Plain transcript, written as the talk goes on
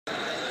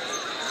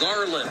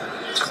Garland.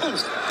 I'm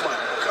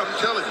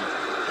telling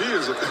you,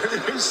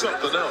 he's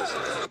something else.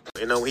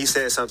 You know, when he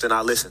says something,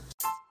 I listen.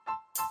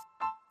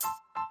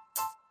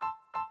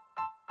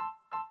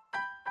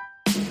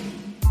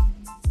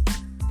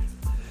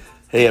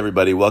 Hey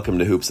everybody, welcome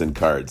to Hoops and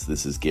Cards.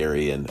 This is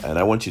Gary, and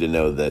I want you to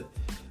know that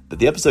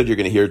the episode you're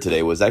going to hear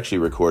today was actually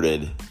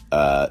recorded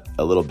a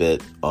little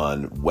bit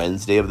on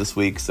Wednesday of this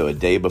week, so a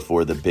day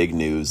before the big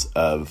news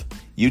of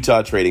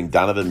Utah trading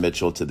Donovan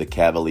Mitchell to the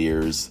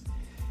Cavaliers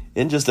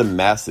in just a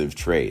massive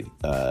trade.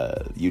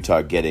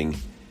 Utah getting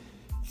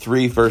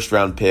 3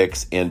 first-round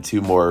picks and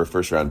 2 more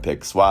first-round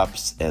pick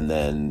swaps, and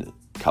then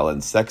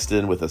Colin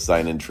Sexton with a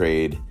sign-in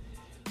trade,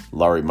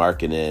 Lauri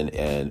Markkanen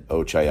and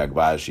Ochai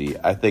Agbaji.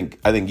 I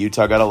think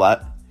Utah got a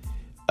lot.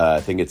 I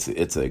think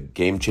it's a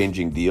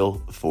game-changing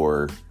deal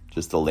for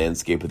just the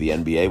landscape of the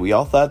NBA. We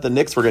all thought the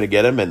Knicks were going to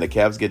get him, and the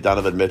Cavs get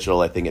Donovan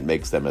Mitchell. I think it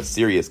makes them a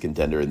serious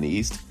contender in the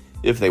East,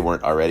 if they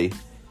weren't already.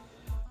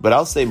 But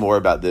I'll say more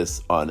about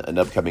this on an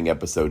upcoming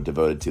episode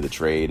devoted to the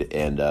trade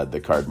and the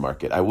card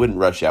market. I wouldn't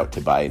rush out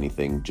to buy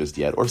anything just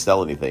yet or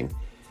sell anything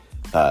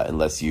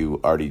unless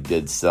you already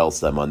did sell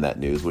some on that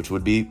news, which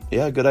would be,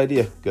 good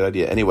idea. Good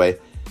idea. Anyway,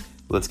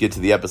 let's get to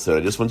the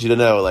episode. I just want you to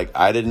know,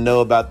 I didn't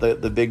know about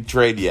the big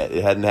trade yet.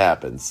 It hadn't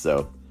happened.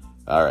 So,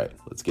 all right,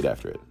 let's get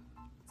after it.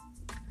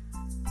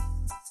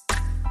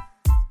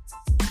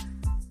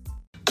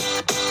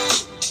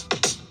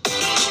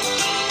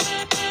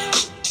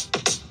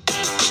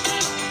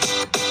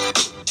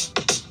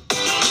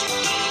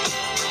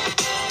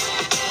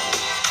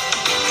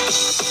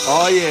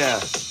 Oh, yeah.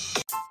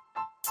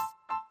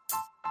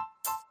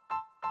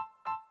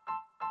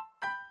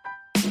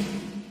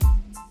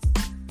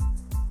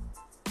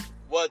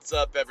 What's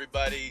up,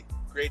 everybody?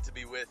 Great to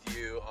be with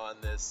you on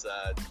this,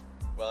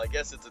 I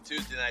guess it's a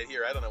Tuesday night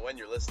here. I don't know when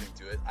you're listening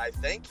to it. I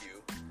thank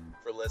you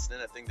for listening.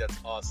 I think that's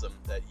awesome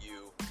that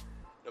you,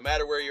 no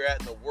matter where you're at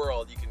in the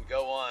world, you can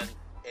go on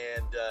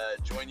and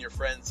join your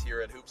friends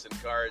here at Hoops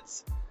and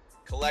Cards,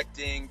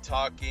 collecting,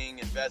 talking,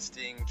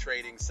 investing,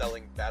 trading,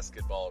 selling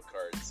basketball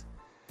cards.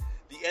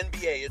 The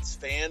NBA, it's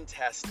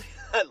fantastic.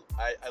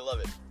 I love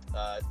it.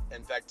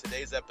 In fact,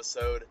 today's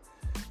episode,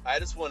 I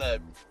just want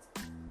to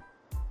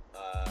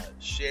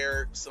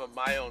share some of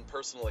my own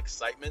personal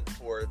excitement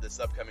for this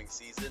upcoming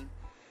season.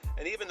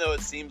 And even though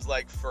it seems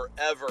like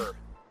forever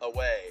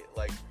away,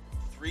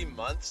 3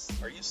 months,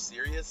 are you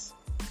serious?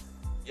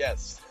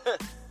 Yes.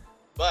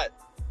 But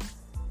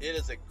it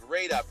is a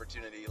great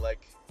opportunity.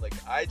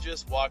 I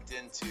just walked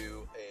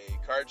into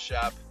a card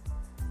shop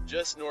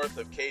just north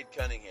of Cade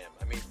Cunningham.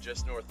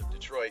 Just north of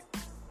Detroit,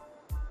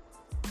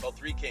 called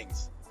Three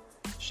Kings.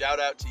 Shout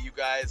out to you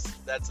guys.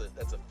 That's a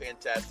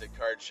fantastic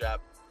card shop.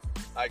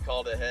 I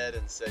called ahead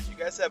and said, "You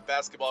guys have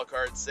basketball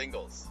cards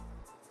singles?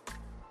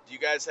 Do you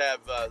guys have?"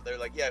 They're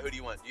like, "Yeah. Who do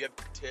you want? Do you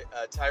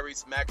have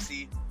Tyrese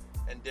Maxey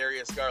and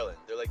Darius Garland?"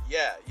 They're like,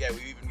 "Yeah.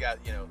 We've even got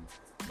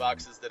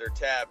boxes that are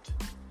tabbed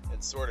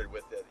and sorted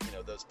with it.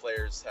 Those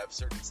players have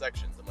certain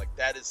sections." I'm like,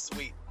 "That is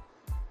sweet."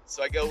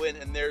 So I go in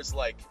and there's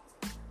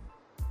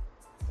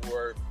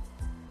for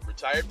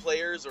retired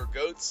players or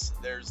GOATs,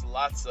 there's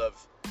lots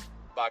of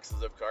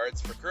boxes of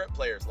cards. For current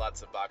players,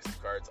 lots of boxes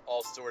of cards,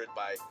 all sorted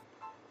by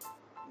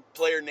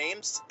player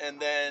names, and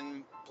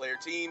then player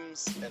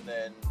teams, and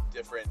then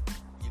different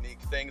unique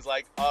things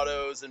like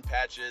autos and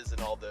patches and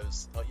all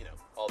those,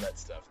 all that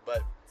stuff.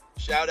 But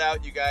shout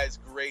out, you guys,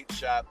 great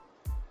shop.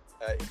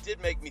 It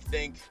did make me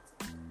think,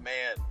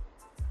 man,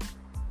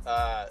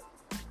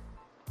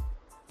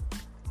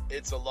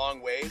 it's a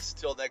long ways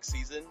till next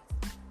season.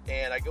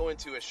 And I go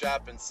into a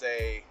shop and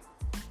say,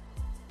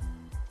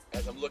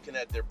 as I'm looking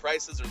at their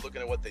prices or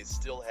looking at what they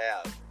still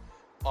have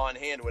on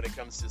hand when it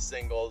comes to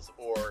singles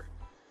or,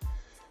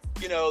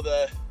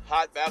 the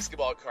hot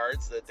basketball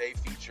cards that they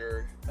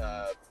feature,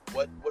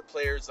 what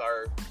players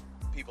are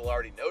people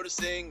already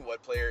noticing,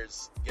 what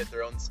players get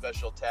their own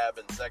special tab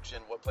and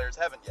section, what players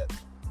haven't yet.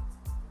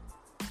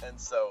 And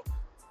so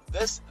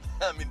this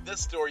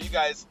store, you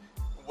guys,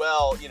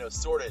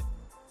 sorted.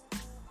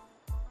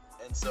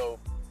 And so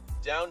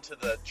down to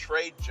the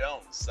Trey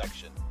Jones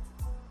section,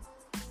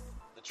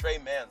 the Trey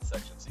Man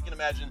section. So you can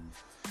imagine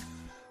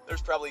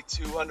there's probably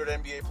 200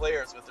 NBA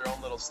players with their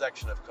own little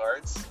section of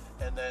cards,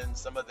 and then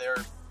some of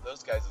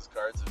those guys'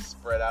 cards are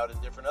spread out in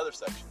different other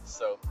sections.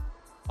 So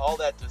all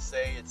that to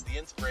say, it's the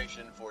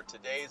inspiration for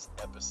today's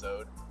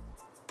episode.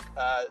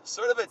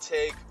 Sort of a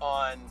take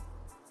on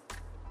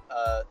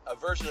a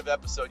version of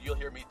episode you'll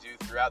hear me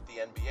do throughout the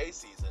NBA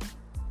season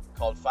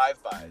called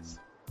 5 Buys.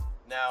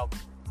 Now,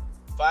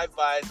 5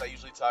 Buys, I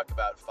usually talk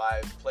about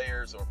 5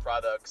 players or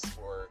products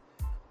or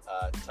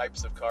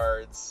types of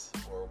cards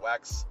or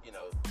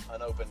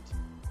unopened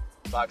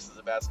boxes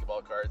of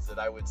basketball cards that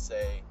I would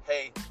say,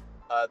 hey,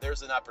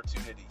 there's an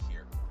opportunity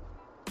here.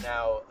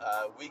 Now,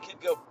 we could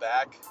go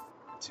back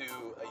to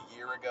a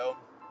year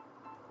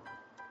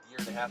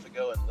and a half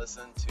ago, and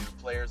listen to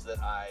players that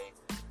I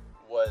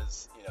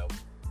was,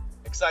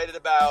 excited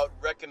about,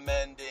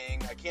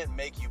 recommending. I can't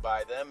make you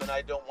buy them, and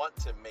I don't want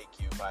to make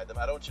you buy them.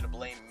 I don't want you to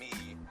blame me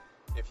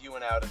if you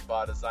went out and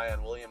bought a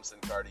Zion Williamson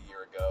card a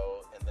year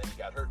ago and then he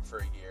got hurt for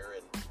a year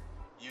and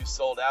you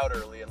sold out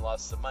early and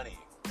lost some money,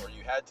 or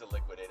you had to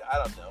liquidate it. I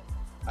don't know.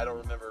 I don't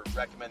remember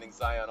recommending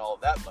Zion all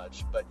that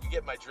much, but you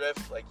get my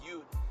drift. Like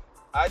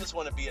I just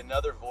want to be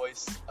another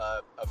voice,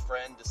 a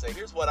friend to say,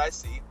 here's what I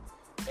see.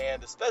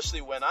 And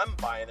especially when I'm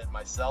buying it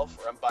myself,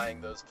 or I'm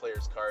buying those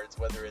players' cards,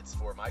 whether it's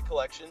for my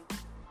collection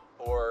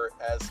or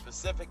as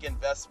specific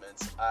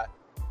investments,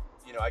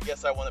 I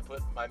guess I want to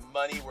put my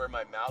money where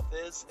my mouth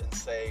is and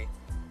say,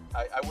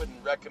 I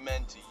wouldn't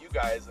recommend to you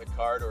guys a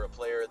card or a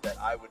player that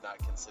I would not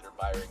consider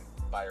buying.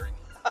 Byron!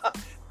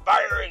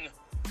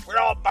 We're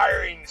all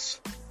Byrings!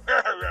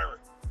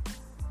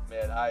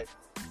 Man,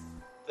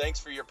 thanks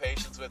for your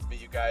patience with me,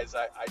 you guys.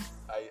 I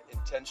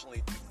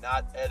intentionally do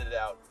not edit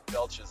out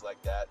belches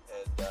like that,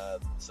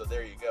 and so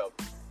there you go.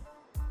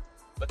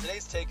 But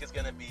today's take is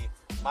going to be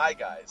my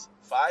guys.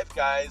 5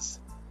 guys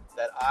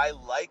that I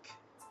like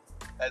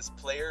as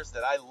players,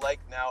 that I like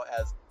now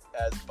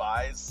as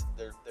buys.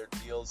 Their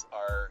deals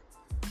are,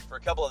 for a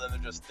couple of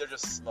them, they're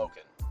just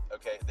smoking.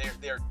 Okay,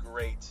 they're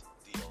great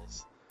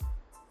deals.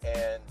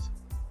 And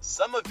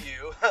some of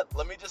you,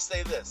 let me just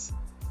say this.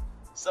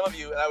 Some of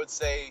you, and I would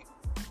say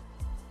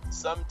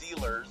some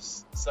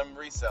dealers, some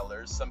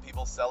resellers, some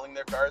people selling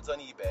their cards on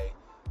eBay,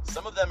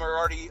 some of them are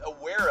already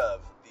aware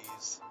of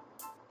these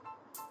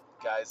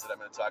guys that I'm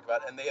going to talk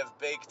about, and they have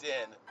baked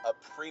in a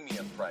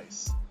premium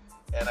price.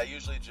 And I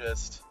usually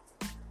just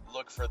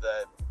look for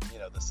the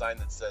sign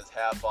that says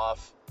half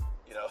off,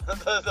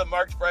 the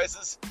marked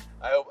prices.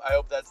 I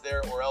hope that's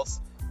there, or else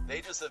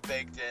they just have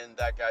baked in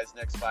that guy's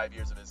next 5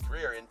 years of his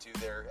career into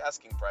their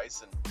asking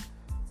price. And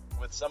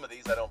with some of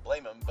these, I don't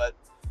blame them. But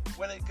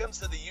when it comes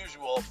to the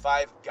usual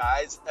 5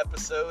 guys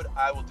episode,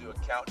 I will do a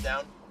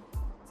countdown.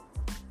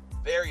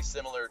 Very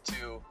similar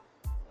to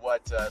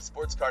what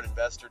Sports Card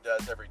Investor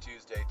does every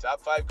Tuesday.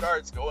 Top 5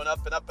 cards going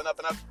up and up and up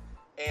and up.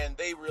 And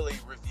they really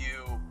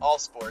review all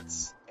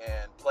sports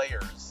and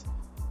players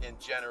in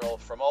general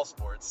from all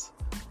sports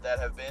that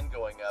have been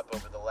going up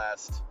over the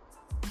last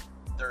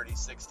 30,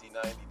 60,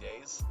 90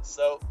 days.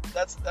 So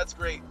that's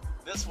great.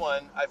 This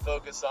one, I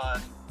focus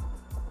on,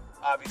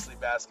 obviously,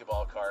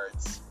 basketball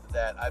cards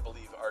that I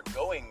believe are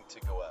going to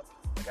go up.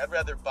 Like, I'd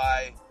rather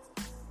buy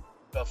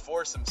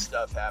before some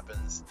stuff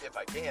happens, if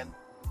I can,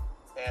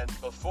 and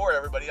before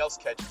everybody else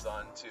catches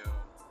on to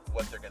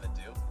what they're going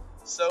to do.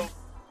 So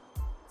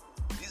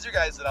these are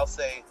guys that I'll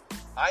say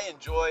I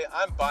enjoy,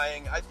 I'm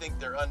buying, I think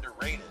they're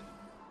underrated,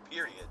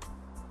 period.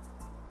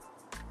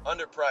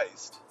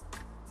 Underpriced,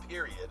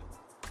 period.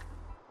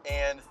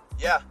 And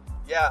yeah,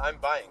 I'm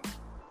buying.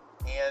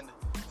 And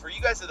for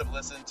you guys that have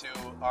listened to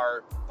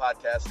our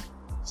podcast,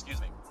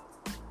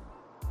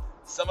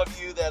 some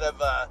of you that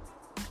have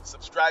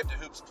subscribed to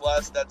Hoops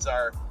Plus, that's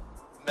our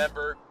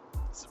member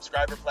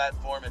subscriber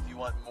platform. If you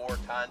want more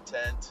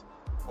content,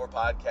 more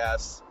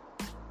podcasts,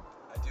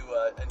 I do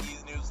an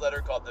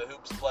e-newsletter called the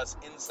Hoops Plus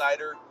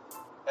Insider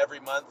every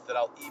month that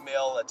I'll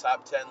email a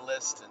top 10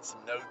 list and some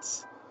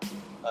notes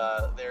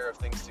there of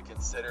things to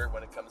consider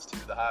when it comes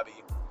to the hobby.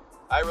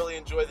 I really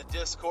enjoy the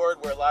Discord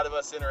where a lot of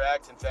us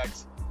interact. In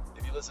fact,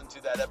 if you listen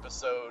to that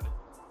episode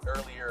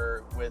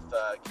earlier with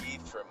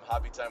Keith from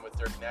Hobby Time with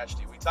Dirk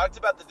Nashty, we talked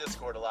about the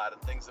Discord a lot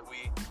and things that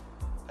we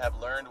have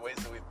learned, ways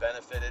that we've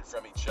benefited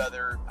from each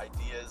other,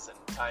 ideas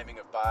and timing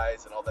of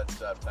buys and all that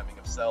stuff, timing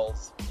of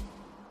sells.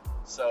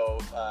 So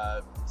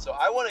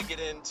I want to get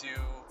into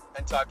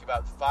and talk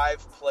about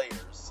 5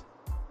 players.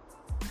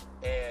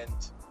 And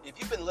if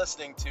you've been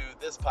listening to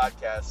this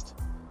podcast,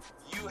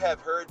 you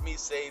have heard me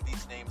say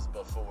these names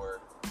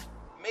before,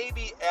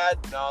 maybe ad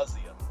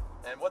nauseum.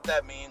 And what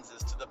that means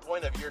is to the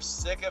point of you're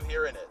sick of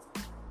hearing it.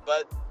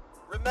 But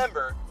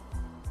remember,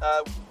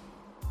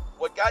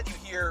 what got you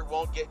here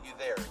won't get you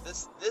there.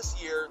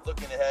 This year,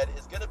 looking ahead,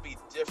 is going to be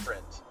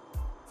different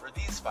for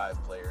these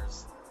 5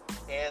 players.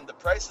 And the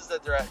prices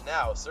that they're at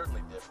now,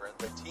 certainly different.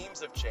 Their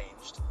teams have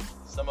changed.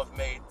 Some have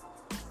made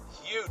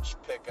huge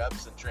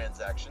pickups and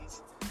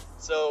transactions.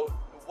 So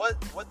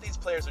what these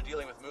players are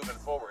dealing with moving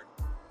forward,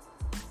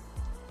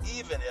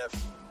 even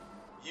if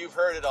you've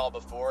heard it all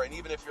before, and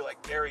even if you're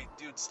like, Gary,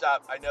 dude,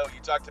 stop. I know you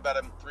talked about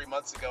him 3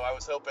 months ago. I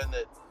was hoping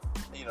that,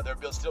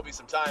 there'll still be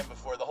some time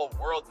before the whole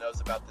world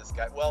knows about this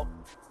guy. Well,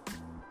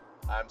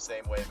 I'm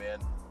same way, man.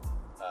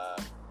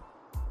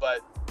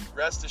 But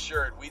rest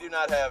assured, we do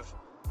not have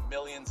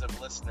millions of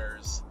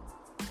listeners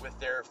with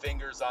their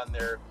fingers on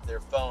their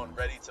phone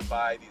ready to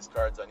buy these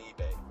cards on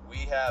eBay. We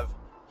have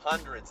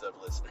hundreds of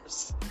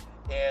listeners,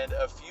 and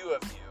a few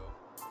of you,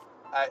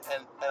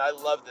 and I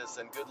love this,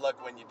 and good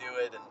luck when you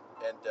do it,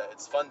 and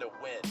it's fun to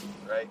win,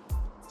 right?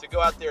 To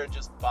go out there and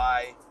just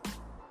buy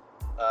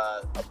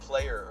a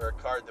player or a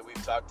card that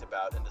we've talked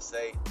about, and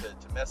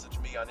to message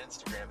me on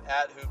Instagram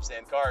at Hoops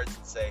and Cards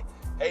and say,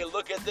 hey,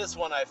 look at this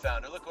one I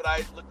found, or look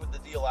what the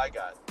deal I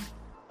got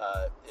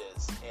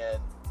is,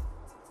 and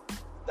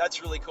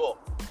that's really cool.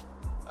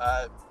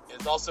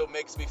 It also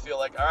makes me feel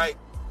like, all right,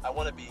 I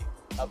want to be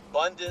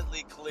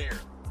abundantly clear,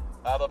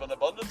 out of an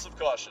abundance of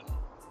caution.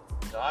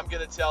 Now I'm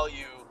going to tell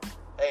you,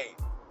 hey,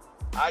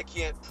 I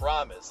can't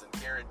promise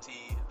and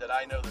guarantee that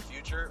I know the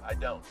future. I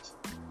don't.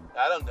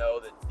 I don't know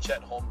that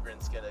Chet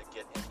Holmgren's going to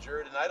get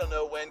injured, and I don't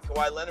know when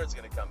Kawhi Leonard's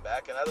going to come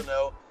back, and I don't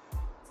know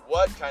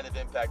what kind of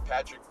impact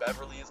Patrick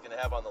Beverley is going to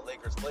have on the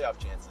Lakers' playoff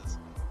chances.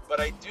 But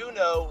I do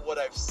know what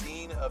I've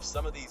seen of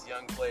some of these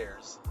young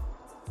players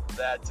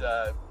that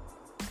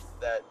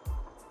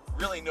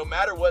really, no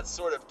matter what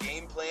sort of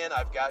game plan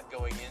I've got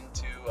going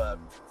into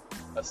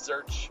a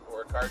search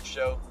or a card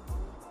show,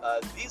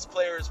 these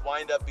players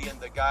wind up being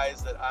the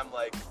guys that I'm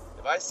like,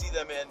 if I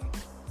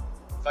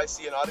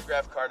see an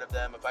autograph card of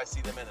them, if I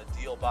see them in a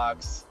deal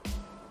box,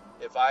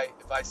 if I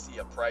see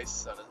a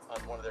price on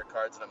one of their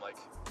cards, and I'm like,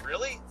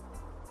 really?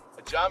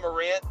 A John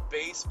Morant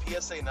base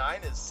PSA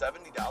 9 is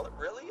 $70?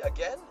 Really?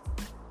 Again?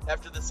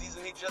 After the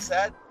season he just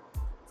had?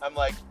 I'm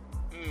like,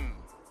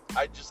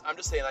 I'm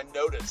just saying, I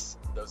notice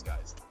those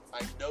guys.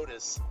 I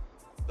notice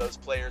those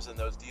players and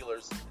those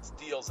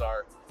deals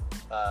are,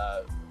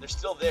 they're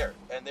still there,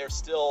 and they're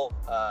still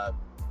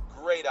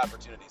great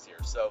opportunities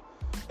here. So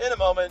in a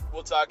moment,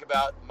 we'll talk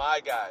about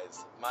my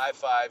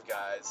 5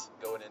 guys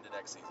going into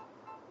next season.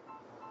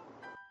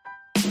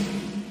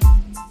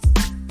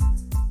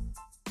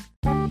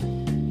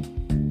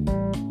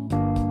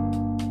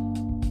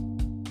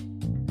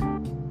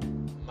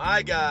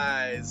 My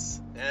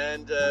guys,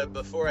 and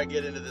before I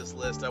get into this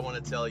list, I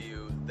want to tell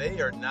you,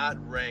 they are not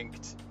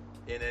ranked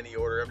in any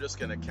order. I'm just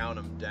going to count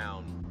them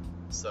down.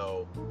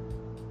 So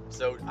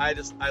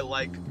I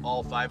like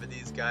all 5 of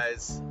these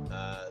guys.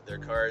 Their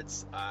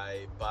cards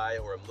I buy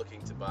or I'm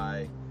looking to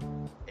buy,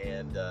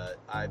 and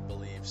I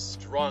believe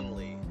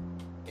strongly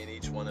in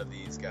each one of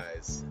these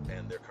guys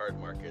and their card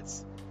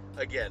markets.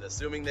 Again,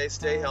 assuming they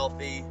stay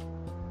healthy,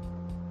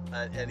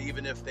 and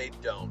even if they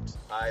don't,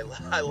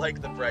 I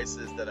like the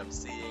prices that I'm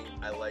seeing.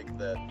 I like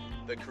the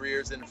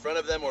careers in front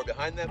of them or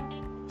behind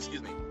them.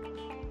 Excuse me.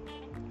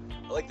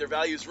 I like their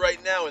values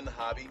right now in the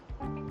hobby.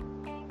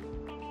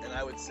 And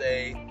I would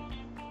say,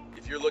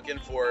 if you're looking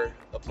for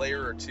a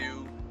player or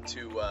two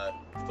to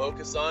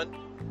focus on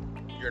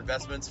your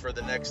investments for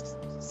the next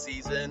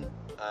season,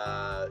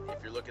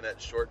 if you're looking at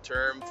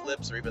short-term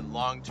flips or even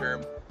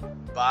long-term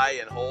buy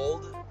and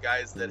hold,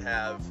 guys that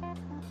have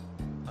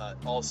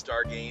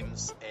all-star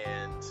games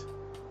and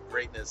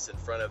greatness in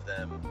front of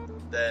them,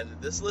 then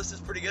this list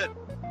is pretty good.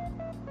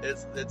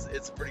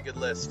 It's a pretty good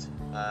list.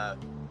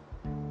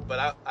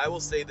 But I will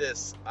say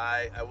this.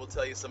 I will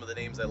tell you some of the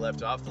names I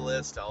left off the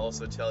list. I'll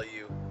also tell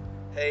you,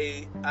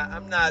 hey,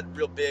 I'm not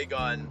real big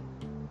on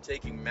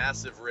taking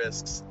massive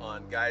risks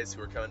on guys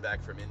who are coming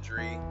back from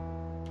injury.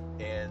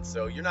 And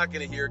so you're not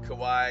going to hear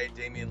Kawhi,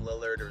 Damian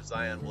Lillard, or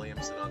Zion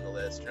Williamson on the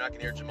list. You're not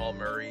going to hear Jamal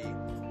Murray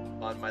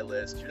on my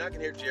list. You're not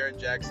going to hear Jaren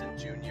Jackson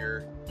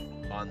Jr.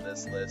 on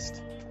this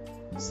list.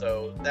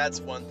 So that's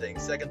one thing.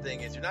 Second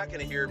thing is, you're not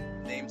going to hear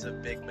names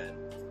of big men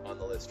on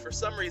the list. For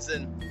some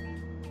reason,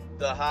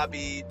 the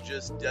hobby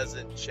just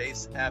doesn't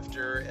chase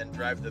after and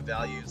drive the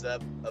values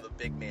up of a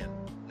big man.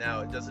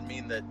 Now, it doesn't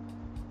mean that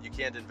you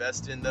can't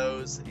invest in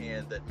those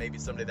and that maybe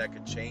someday that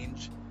could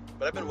change.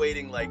 But I've been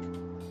waiting like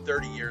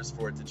 30 years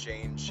for it to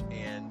change.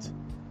 And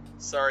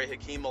sorry,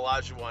 Hakeem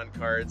Olajuwon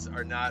cards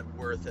are not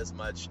worth as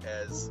much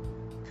as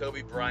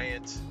Kobe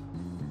Bryant,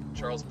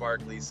 Charles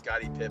Barkley,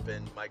 Scottie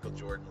Pippen, Michael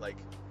Jordan. Like,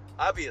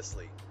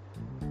 obviously.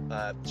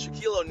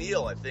 Shaquille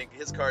O'Neal, I think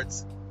his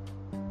cards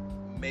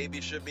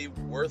maybe should be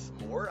worth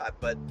more,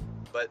 but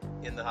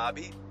in the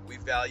hobby, we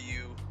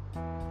value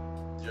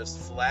just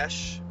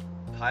flash,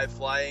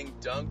 high-flying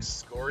dunks,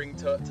 scoring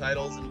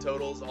titles and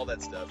totals, all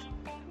that stuff.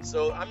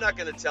 So I'm not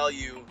going to tell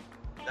you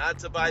not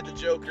to buy the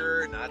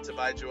Joker, not to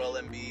buy Joel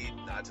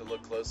Embiid, not to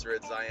look closer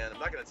at Zion. I'm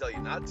not going to tell you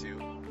not to.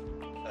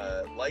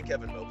 Like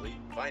Evan Mobley,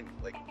 fine,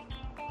 like,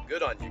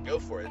 good on you, go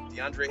for it.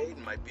 DeAndre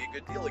Ayton might be a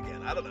good deal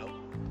again, I don't know.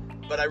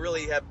 But I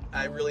really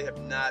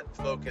have not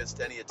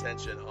focused any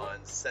attention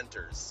on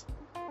centers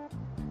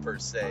per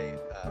se,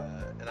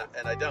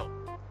 and I don't.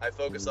 I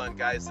focus on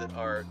guys that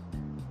are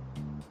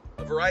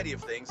a variety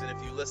of things, and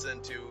if you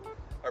listen to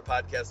our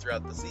podcast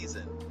throughout the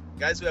season,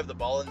 guys who have the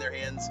ball in their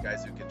hands,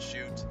 guys who can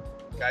shoot,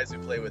 guys who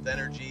play with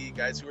energy,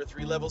 guys who are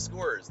 3-level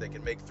scorers. They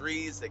can make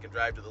threes, they can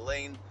drive to the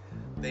lane,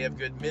 they have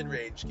good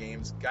mid-range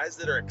games, guys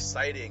that are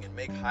exciting and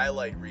make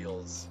highlight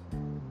reels.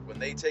 When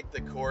they take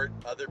the court,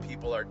 other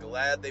people are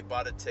glad they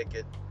bought a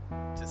ticket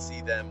to see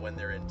them when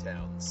they're in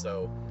town.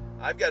 So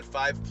I've got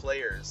 5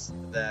 players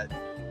that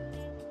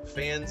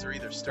fans are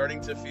either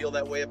starting to feel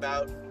that way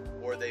about,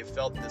 or they've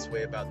felt this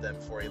way about them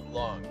for a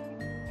long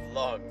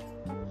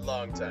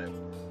time.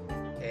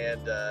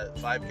 And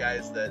 5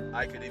 guys that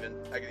I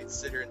could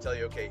sit here and tell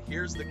you, okay,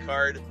 here's the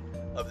card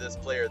of this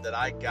player that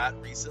I got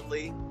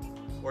recently,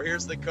 or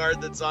here's the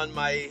card that's on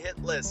my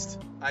hit list.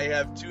 I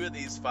have 2 of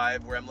these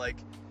 5 where I'm like,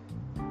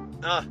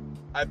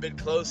 I've been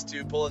close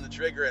to pulling the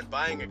trigger and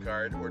buying a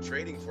card or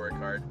trading for a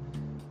card.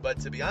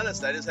 But to be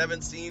honest, I just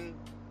haven't seen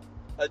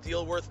a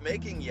deal worth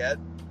making yet.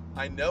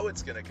 I know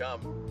it's going to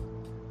come.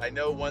 I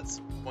know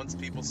once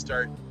people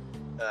start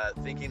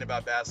thinking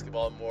about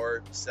basketball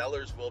more,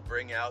 sellers will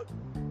bring out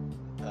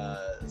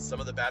some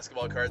of the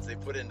basketball cards they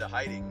put into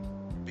hiding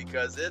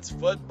because it's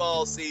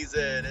football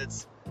season.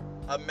 It's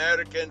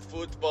American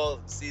football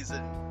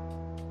season.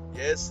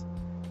 Yes,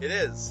 it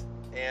is.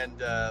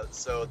 And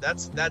so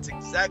that's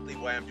exactly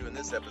why I'm doing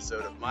this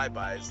episode of My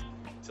Buys,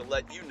 to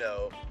let you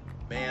know,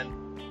 man,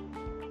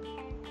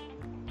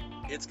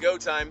 it's go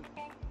time.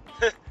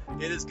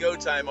 It is go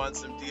time on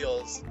some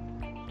deals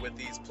with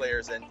these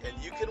players, and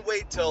you can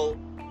wait till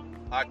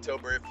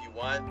October if you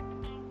want.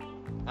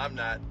 I'm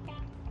not.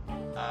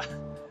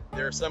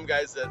 There are some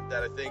guys that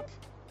I think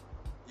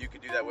you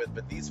could do that with,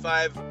 but these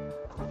 5,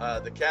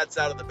 the cat's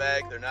out of the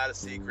bag. They're not a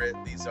secret.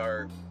 These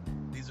are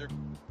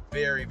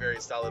very, very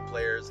solid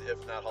players,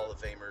 if not Hall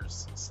of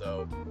Famers.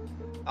 So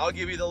I'll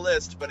give you the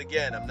list, but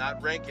again, I'm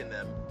not ranking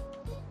them.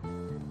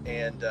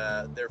 And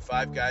there are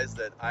 5 guys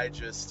that I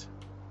just,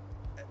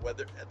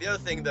 the other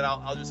thing that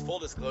I'll just, full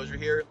disclosure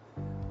here,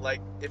 like,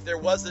 if there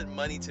wasn't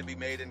money to be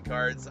made in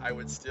cards, I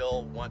would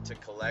still want to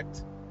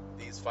collect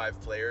these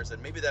 5 players.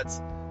 And maybe that's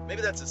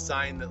a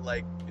sign that,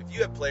 like, if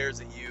you have players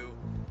that you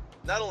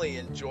not only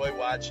enjoy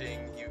watching,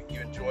 you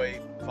enjoy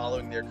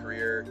following their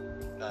career,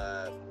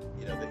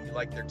 that you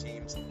like their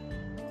teams,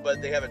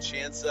 but they have a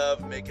chance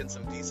of making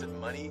some decent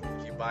money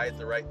if you buy at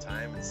the right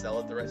time and sell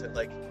at the right time.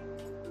 Like,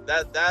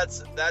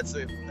 that's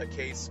a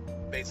case,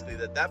 basically,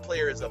 that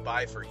player is a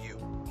buy for you.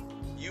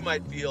 You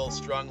might feel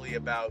strongly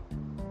about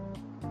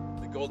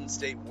the Golden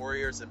State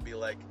Warriors and be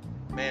like,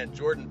 man,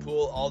 Jordan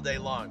Poole all day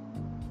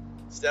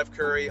long, Steph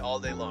Curry all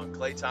day long,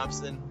 Klay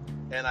Thompson,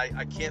 and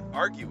I can't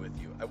argue with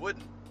you. I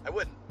wouldn't.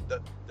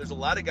 There's a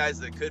lot of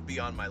guys that could be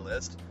on my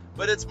list,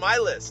 but it's my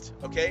list,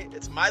 okay?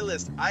 It's my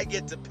list. I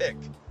get to pick.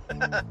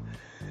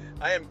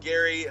 I am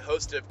Gary,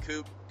 host of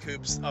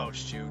Coops. Oh,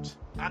 shoot.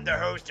 I'm the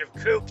host of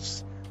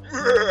Coops.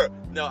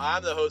 No,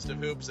 I'm the host of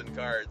Hoops and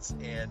Cards,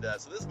 and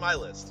so this is my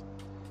list.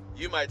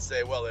 You might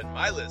say, well, in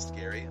my list,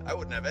 Gary, I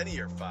wouldn't have any of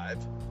your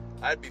 5.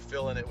 I'd be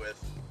filling it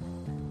with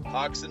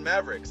Hawks and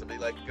Mavericks. I'd be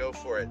like, go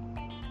for it,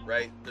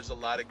 right? There's a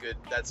lot of good,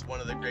 that's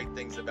one of the great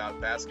things about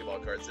basketball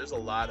cards. There's a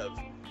lot of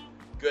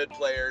good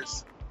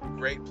players,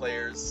 great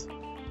players,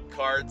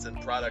 cards and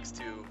products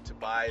to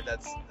buy.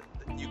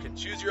 You can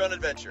choose your own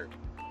adventure,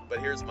 but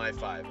here's my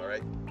 5, all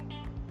right?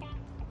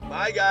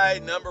 My guy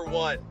number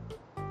 1,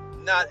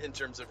 not in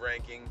terms of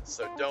ranking,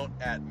 so don't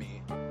at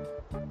me.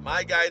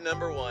 My guy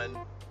number 1,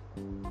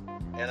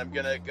 and I'm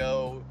gonna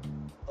go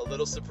a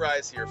little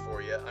surprise here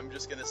for you. I'm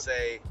just gonna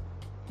say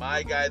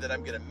my guy that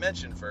I'm gonna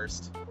mention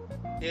first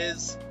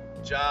is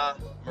Ja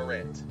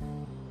Morant.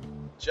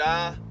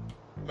 Ja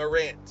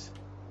Morant,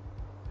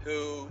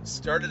 who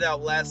started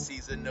out last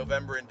season,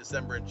 November and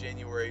December and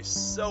January,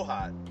 so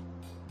hot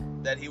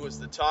that he was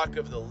the talk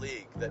of the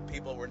league, that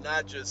people were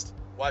not just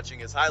watching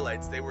his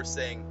highlights, they were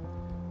saying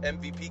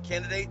MVP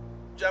candidate,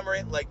 Ja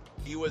Morant, like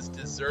he was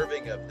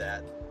deserving of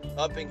that,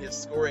 upping his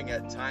scoring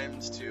at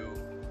times to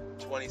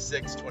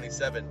 26,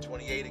 27,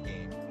 28 a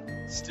game,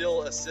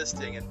 still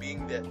assisting and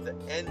being the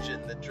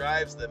engine that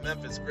drives the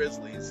Memphis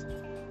Grizzlies.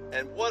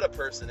 And what a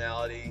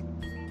personality,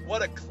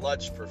 what a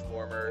clutch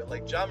performer.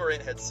 Like, Ja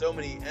Morant had so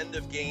many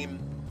end-of-game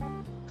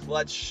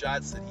clutch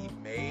shots that he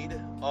made.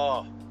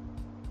 Oh,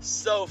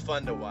 so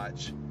fun to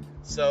watch.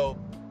 So,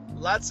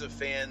 lots of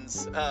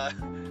fans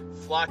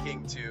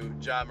flocking to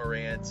Ja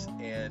Morant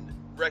and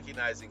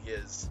recognizing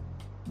his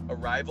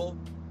arrival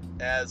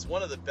as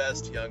one of the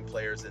best young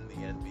players in the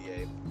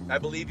NBA. I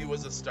believe he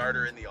was a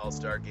starter in the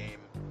All-Star game.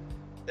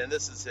 And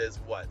this is his,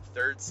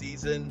 3rd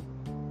season?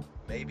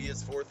 Maybe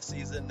his 4th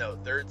season? No,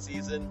 3rd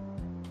season.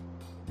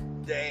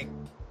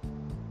 Dang.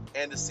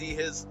 And to see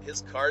his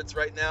cards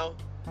right now,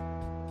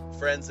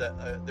 friends,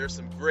 there's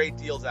some great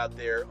deals out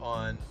there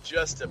on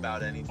just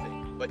about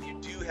anything. But you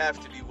do have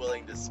to be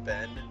willing to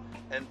spend.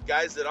 And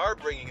guys that are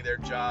bringing their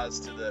jaws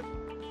to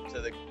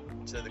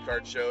the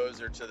card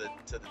shows or to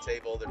the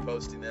table, they're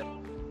posting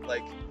them.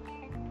 Like,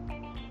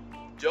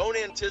 don't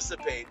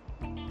anticipate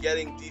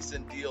getting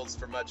decent deals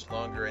for much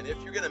longer. And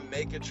if you're going to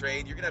make a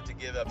trade, you're going to have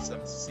to give up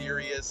some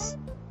serious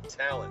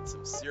talent,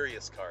 some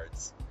serious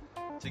cards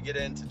to get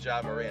into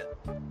Ja Morant.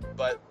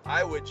 But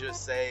I would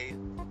just say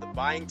the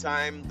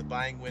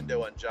buying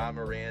window on Ja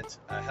Morant,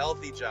 a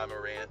healthy Ja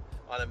Morant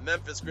on a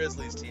Memphis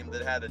Grizzlies team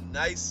that had a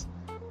nice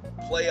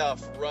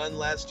playoff run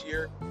last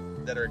year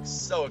that are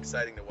so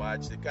exciting to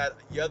watch. They've got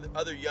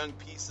other young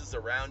pieces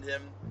around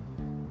him.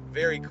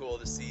 Very cool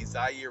to see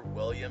Zaire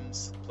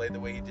Williams play the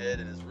way he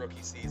did in his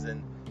rookie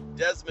season.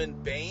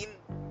 Desmond Bane,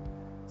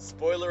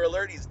 spoiler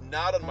alert, he's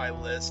not on my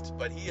list,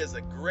 but he is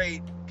a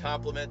great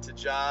compliment to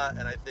Ja,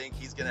 and I think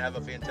he's going to have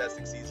a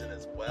fantastic season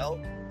as well.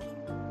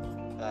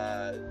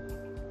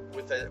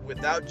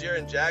 Without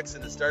Jaren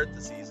Jackson to start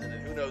the season,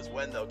 and who knows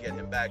when they'll get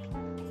him back,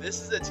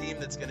 this is a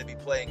team that's going to be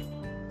playing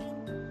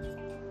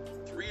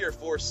 3 or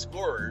 4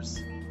 scorers.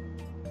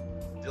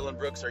 Dylan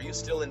Brooks, are you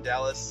still in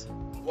Dallas?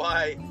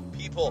 Why?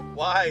 People,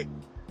 why?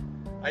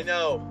 I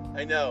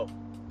know.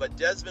 But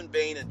Desmond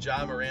Bane and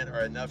Ja Morant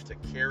are enough to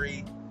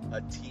carry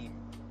a team.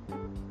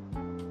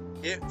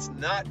 It's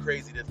not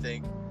crazy to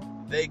think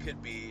they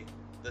could be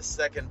the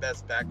second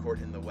best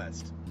backcourt in the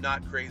West.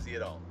 Not crazy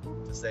at all.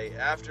 To say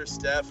after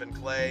Steph and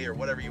Klay, or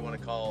whatever you want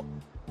to call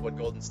what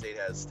Golden State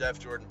has. Steph,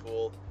 Jordan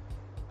Poole.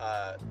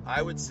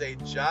 I would say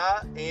Ja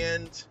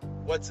and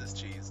what's his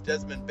cheese?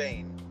 Desmond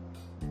Bane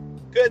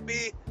could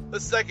be the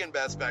second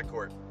best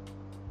backcourt.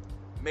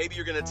 Maybe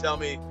you're going to tell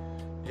me,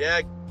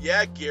 yeah,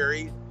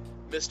 Gary,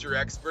 Mr.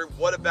 Expert,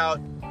 what about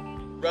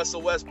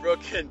Russell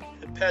Westbrook and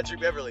Patrick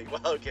Beverley?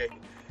 Well, okay.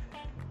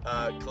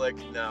 Click.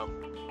 No.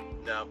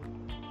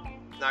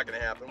 Not going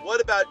to happen.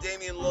 What about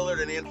Damian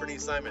Lillard and Anthony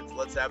Simons?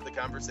 Let's have the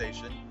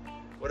conversation.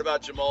 What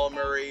about Jamal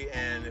Murray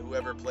and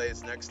whoever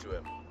plays next to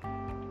him?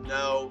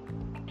 No,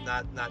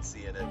 not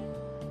seeing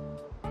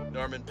it.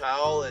 Norman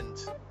Powell and...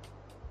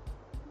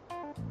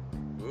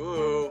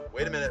 Ooh,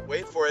 wait a minute.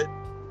 Wait for it.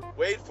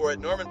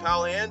 Norman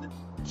Powell and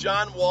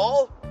John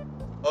Wall?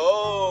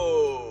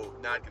 Oh,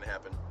 not going to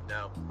happen.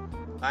 No.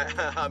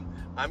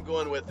 I'm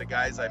going with the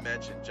guys I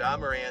mentioned. Ja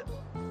Morant,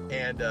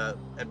 and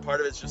part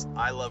of it's just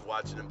I love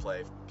watching him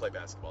play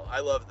basketball.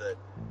 I love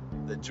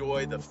the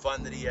joy, the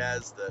fun that he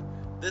has.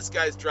 This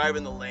guy's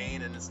driving the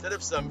lane, and instead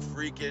of some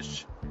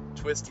freakish,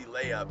 twisty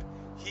layup,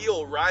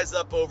 he'll rise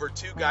up over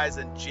two guys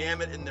and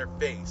jam it in their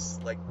face.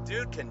 Like,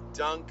 dude can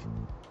dunk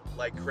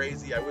like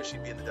crazy. I wish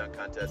he'd be in the dunk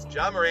contest.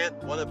 Ja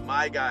Morant, one of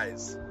my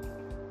guys.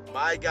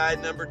 My guy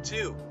number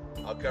 2.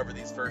 I'll cover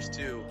these first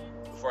 2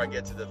 before I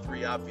get to the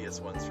 3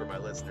 obvious ones for my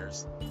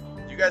listeners.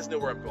 You guys know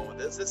where I'm going with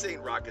this. This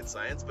ain't rocket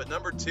science, but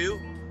number 2,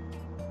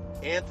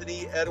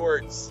 Anthony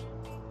Edwards.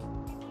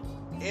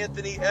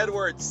 Anthony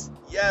Edwards,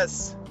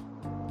 yes.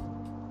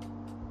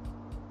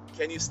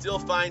 Can you still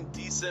find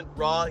decent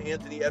raw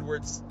Anthony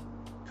Edwards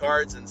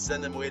cards and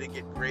send them away to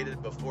get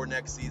graded before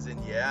next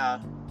season? Yeah.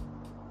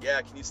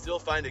 Can you still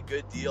find a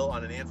good deal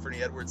on an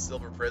Anthony Edwards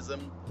Silver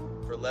Prism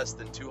for less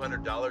than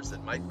 $200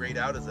 that might grade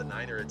out as a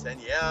 9 or a 10?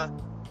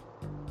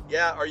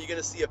 Yeah. Are you going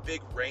to see a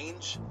big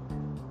range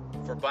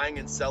for buying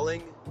and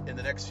selling in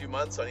the next few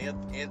months on I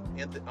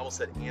almost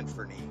said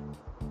Anthony.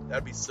 That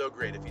would be so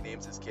great if he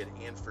names his kid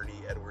Anthony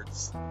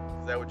Edwards.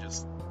 That would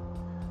just...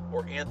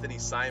 Or Anthony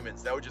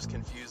Simons. That would just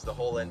confuse the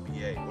whole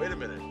NBA. Wait a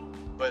minute.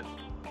 But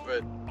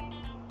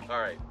all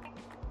right.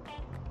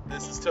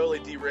 This is totally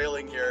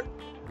derailing here.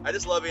 I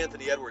just love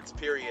Anthony Edwards,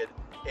 period.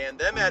 And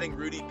them adding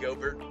Rudy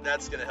Gobert,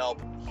 that's going to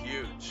help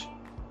huge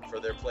for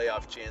their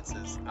playoff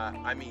chances.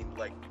 I mean,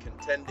 like,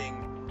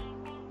 contending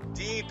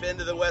deep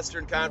into the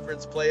Western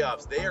Conference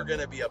playoffs. They are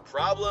going to be a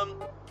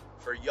problem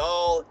for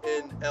y'all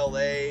in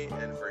LA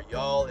and for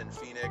y'all in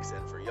Phoenix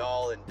and for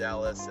y'all in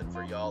Dallas and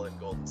for y'all in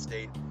Golden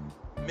State.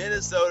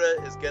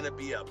 Minnesota is going to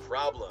be a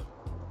problem.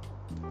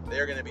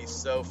 They're going to be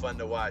so fun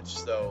to watch.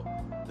 So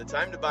the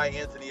time to buy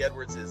Anthony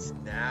Edwards is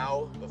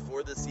now,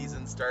 before the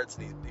season starts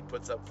and he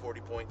puts up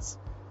 40 points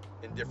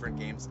in different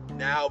games.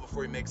 Now,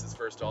 before he makes his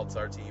first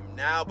All-Star team.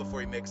 Now, before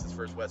he makes his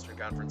first Western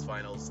Conference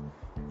Finals.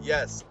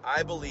 Yes,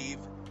 I believe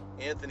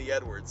Anthony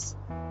Edwards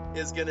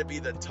is going to be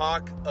the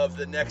talk of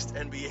the next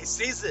NBA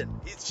season.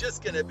 He's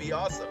just going to be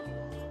awesome.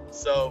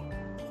 So,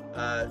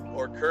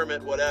 or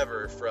Kermit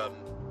whatever from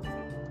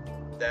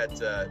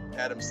that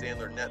Adam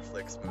Sandler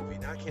Netflix movie.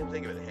 Now I can't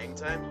think of it. Hang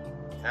Time?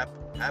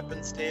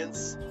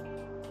 Happenstance?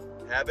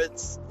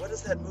 Habits? What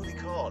is that movie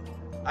called?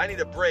 I need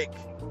a break.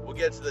 We'll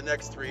get to the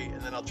next 3,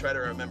 and then I'll try to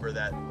remember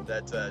that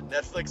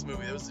Netflix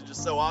movie. It was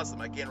just so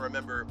awesome. I can't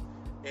remember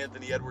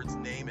Anthony Edwards'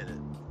 name in it.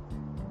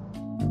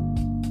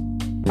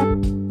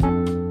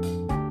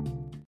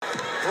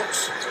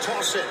 Brooks,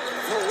 toss it.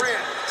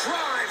 Morant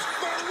drives.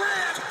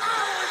 Morant.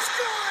 Oh, it's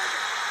good.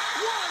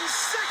 1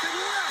 second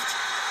left.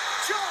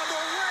 John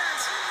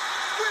Morant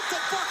with the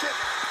bucket.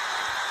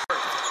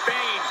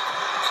 Bane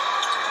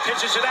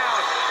pitches it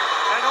out.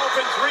 An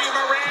open 3.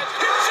 Morant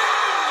hits it.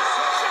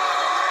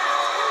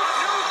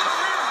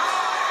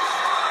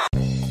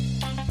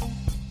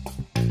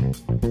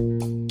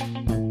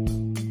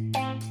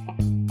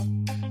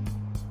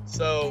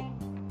 So,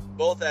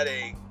 both at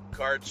a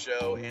card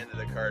show and at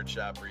a card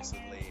shop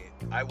recently,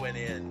 I went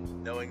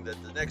in knowing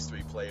that the next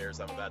 3 players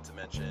I'm about to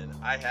mention,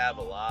 I have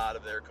a lot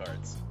of their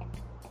cards.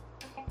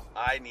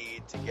 I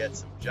need to get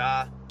some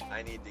Ja,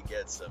 I need to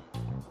get some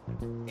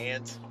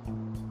Ant,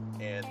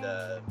 and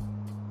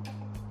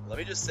let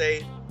me just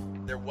say,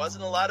 there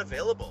wasn't a lot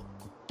available.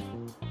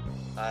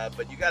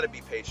 But you got to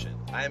be patient.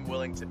 I am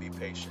willing to be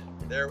patient.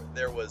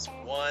 There was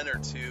 1 or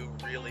 2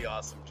 really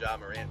awesome Ja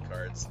Morant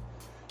cards,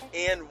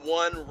 and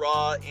 1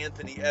 raw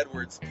Anthony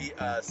Edwards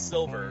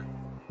silver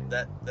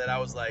that I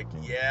was like,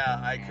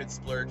 yeah, I could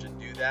splurge and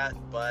do that,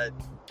 but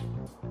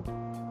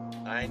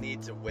I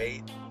need to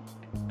wait.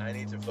 I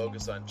need to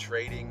focus on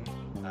trading.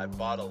 I've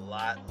bought a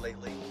lot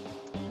lately,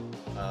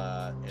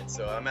 and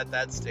so I'm at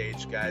that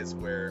stage, guys,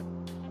 where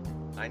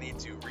I need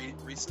to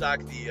restock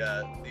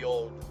the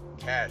old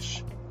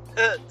cash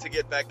to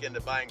get back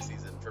into buying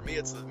season. For me,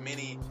 it's a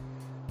mini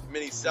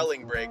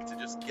selling break to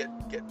just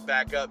get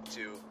back up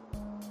to,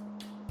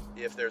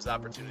 if there's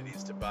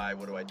opportunities to buy,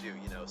 what do I do,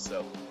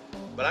 so,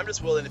 but I'm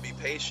just willing to be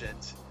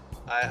patient.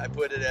 I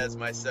put it as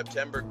my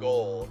September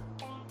goal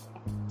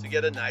to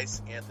get a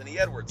nice Anthony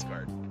Edwards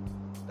card.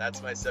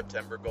 That's my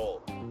September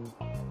goal,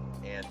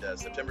 and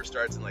September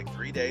starts in like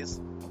 3 days,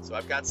 so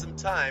I've got some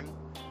time.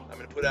 I'm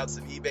going to put out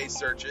some eBay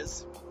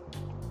searches,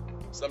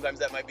 Sometimes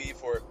that might be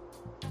for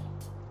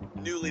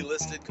newly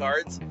listed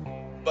cards.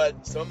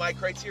 But some of my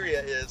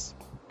criteria is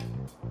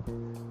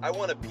I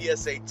want a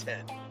PSA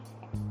 10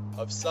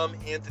 of some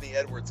Anthony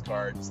Edwards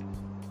cards,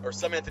 or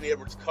some Anthony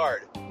Edwards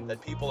card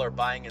that people are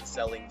buying and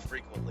selling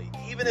frequently.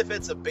 Even if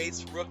it's a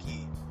base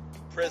rookie,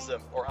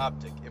 prism, or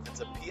optic. If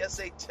it's a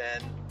PSA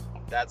 10,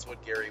 that's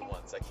what Gary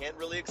wants. I can't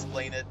really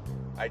explain it.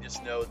 I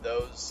just know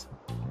those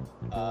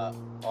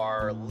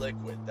are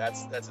liquid.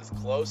 That's as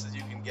close as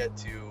you can get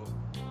to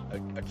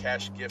a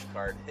cash gift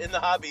card in the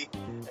hobby.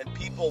 And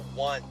people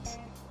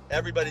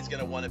everybody's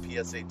going to want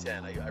a PSA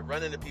 10. I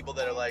run into people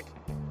that are like,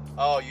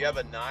 oh, you have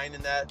a 9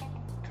 in that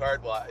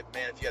card? Well,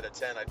 man, if you had a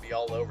 10, I'd be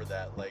all over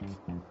that. Like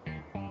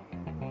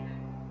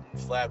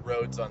flat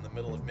roads on the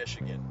middle of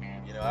Michigan.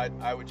 You know, I'd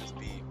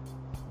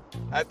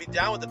be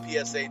down with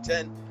the PSA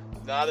 10,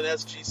 not an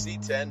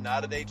SGC 10,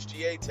 not an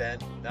HGA 10,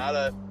 not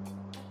a,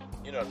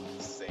 you know,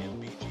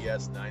 saying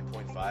BGS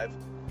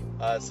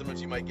 9.5.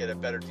 Sometimes you might get a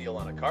better deal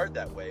on a card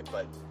that way,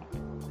 but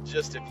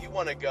just if you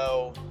want to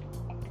go,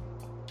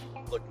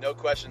 look, no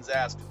questions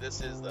asked,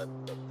 this is the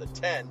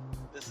 10,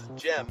 this is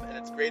Gem, and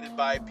it's graded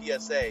by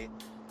PSA.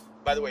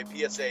 By the way,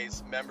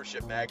 PSA's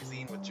membership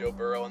magazine with Joe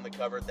Burrow on the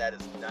cover, that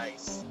is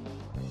nice.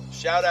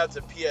 Shout out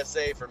to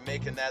PSA for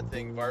making that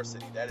thing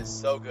varsity. That is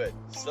so good,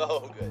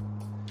 so good.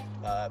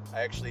 I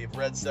actually have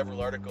read several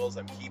articles.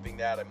 I'm keeping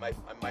that. I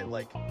might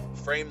like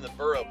frame the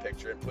Burrow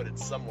picture and put it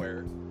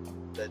somewhere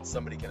that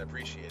somebody can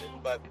appreciate it.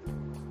 But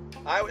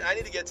I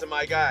need to get to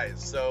my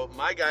guys. So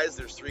my guys,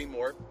 there's 3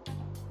 more.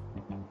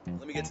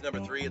 Let me get to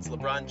number 3. It's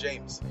LeBron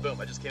James. Boom,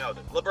 I just came out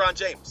with it. LeBron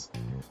James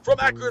from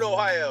Akron,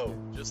 Ohio,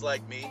 just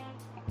like me,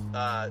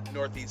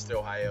 Northeast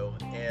Ohio,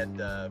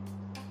 and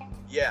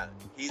yeah,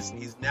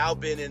 he's now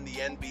been in the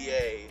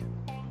NBA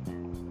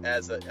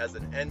as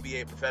an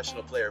NBA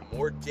professional player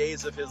more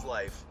days of his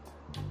life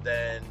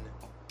than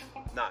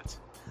not.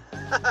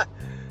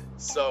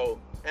 So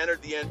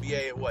entered the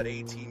NBA at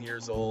 18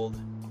 years old.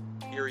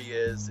 Here he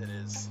is in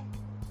his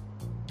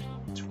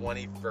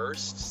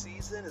 21st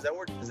season. Is that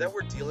what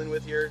we're dealing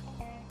with here?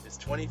 His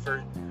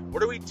 21st.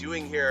 What are we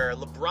doing here,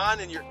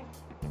 LeBron?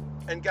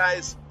 And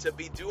guys, to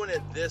be doing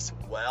it this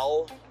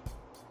well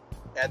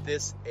at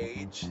this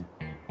age.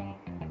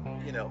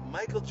 You know,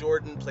 Michael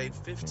Jordan played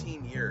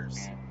 15 years,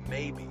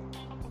 maybe.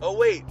 Oh,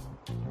 wait.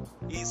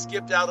 He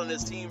skipped out on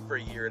his team for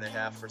a year and a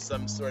half for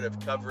some sort of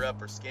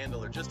cover-up or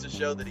scandal or just to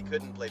show that he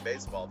couldn't play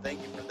baseball.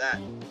 Thank you for that.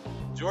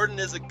 Jordan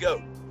is a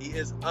GOAT. He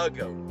is a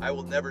GOAT. I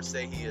will never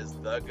say he is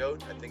the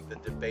GOAT. I think the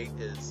debate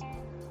is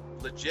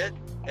legit.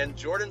 And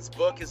Jordan's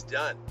book is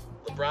done.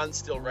 LeBron's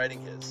still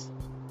writing his.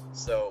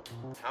 So,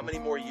 how many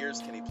more years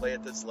can he play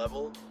at this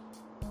level?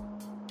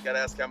 Got to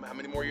ask how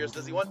many more years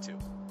does he want to?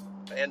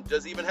 And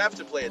does he even have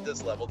to play at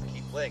this level to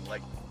keep playing?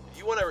 Like, if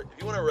you want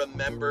to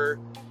remember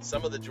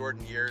some of the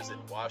Jordan years in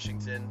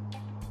Washington,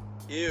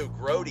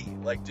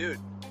 grody. Like, dude,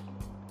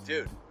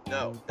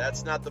 no,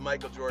 that's not the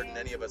Michael Jordan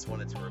any of us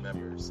wanted to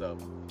remember. So,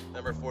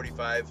 number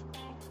 45,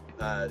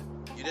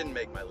 you didn't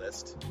make my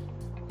list.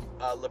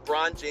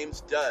 LeBron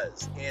James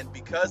does, and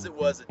because it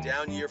was a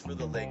down year for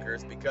the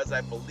Lakers, because I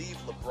believe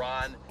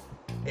LeBron,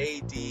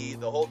 AD,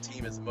 the whole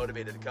team is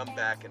motivated to come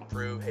back and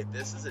prove, hey,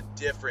 this is a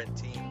different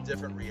team,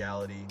 different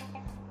reality.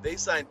 They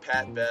signed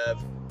Pat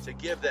Bev to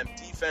give them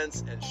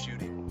defense and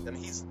shooting. I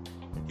mean, he's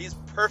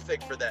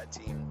perfect for that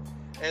team.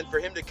 And for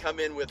him to come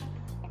in with,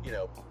 you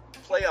know,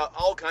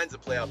 all kinds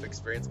of playoff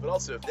experience, but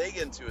also if they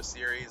get into a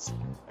series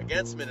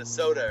against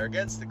Minnesota or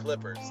against the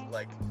Clippers,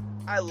 like,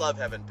 I love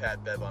having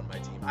Pat Bev on my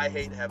team. I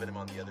hate having him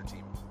on the other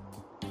team.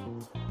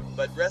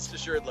 But rest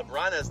assured,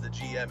 LeBron as the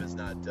GM is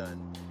not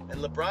done.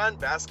 And LeBron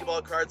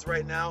basketball cards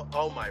right now,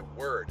 oh my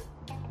word.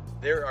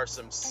 There are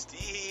some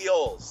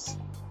steals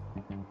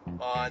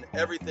on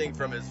everything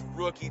from his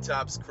rookie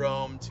Topps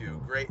Chrome to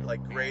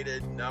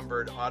graded,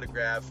 numbered,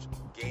 autographed,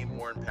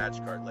 game-worn patch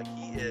card. Like,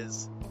 I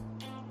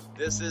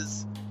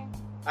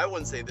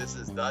wouldn't say this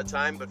is the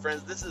time, but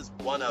friends, this is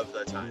one of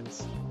the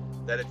times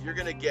that if you're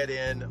going to get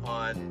in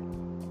on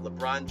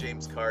LeBron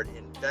James card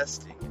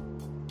investing,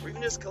 or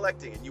even just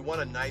collecting, and you want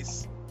a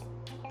nice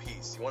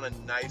piece, you want a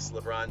nice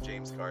LeBron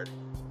James card,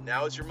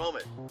 now is your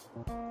moment.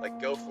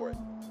 Like, go for it.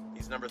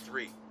 He's number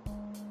 3.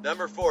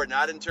 Number 4,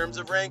 not in terms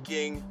of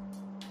ranking.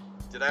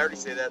 Did I already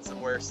say that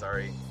somewhere?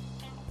 Sorry.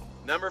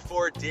 Number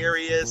 4,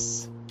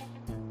 Darius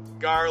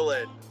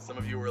Garland. Some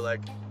of you were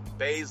like,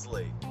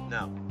 Baisley.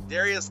 No,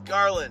 Darius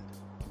Garland.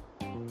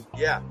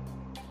 Yeah,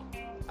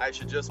 I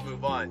should just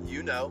move on.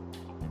 You know,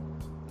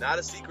 not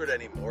a secret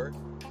anymore.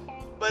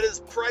 But his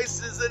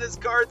prices and his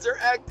cards are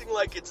acting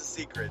like it's a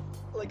secret.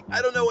 Like,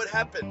 I don't know what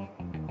happened.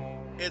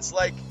 It's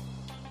like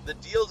the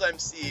deals I'm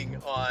seeing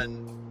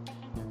on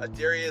a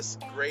Darius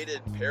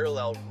graded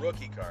parallel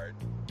rookie card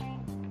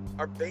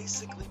are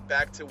basically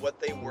back to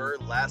what they were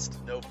last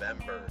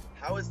November.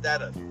 How is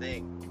that a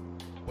thing?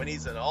 When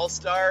he's an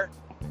all-star,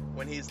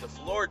 when he's the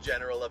floor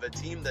general of a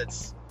team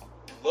that's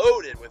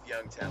loaded with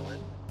young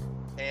talent,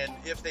 and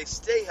if they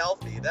stay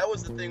healthy, that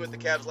was the thing with the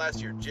Cavs last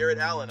year. Jarrett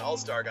Allen,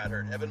 all-star, got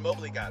hurt. Evan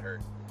Mobley got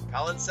hurt.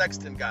 Colin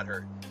Sexton got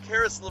hurt.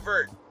 Karis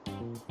LeVert.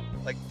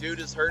 Like, dude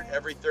is hurt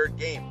every third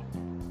game.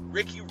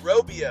 Ricky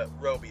Rubio.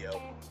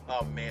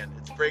 Oh, man,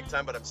 it's break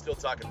time, but I'm still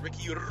talking.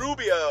 Ricky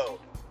Rubio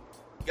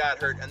got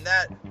hurt, and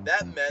that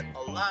meant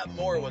a lot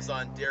more was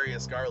on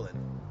Darius Garland.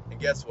 And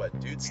guess what?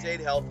 Dude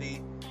stayed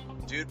healthy.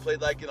 Dude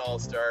played like an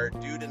all-star.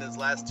 Dude in his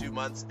last 2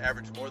 months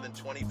averaged more than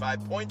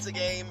 25 points a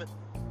game.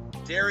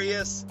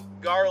 Darius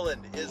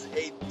Garland is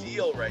a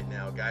deal right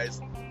now,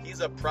 guys.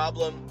 He's a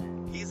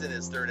problem. He's in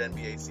his third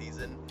NBA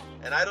season.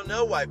 And I don't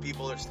know why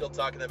people are still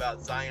talking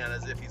about Zion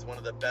as if he's one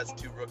of the best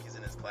 2 rookies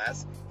in his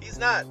class. He's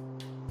not.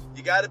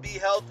 You got to be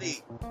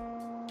healthy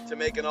to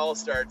make an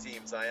all-star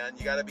team, Zion.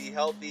 You got to be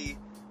healthy,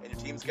 and your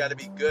team's got to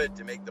be good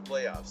to make the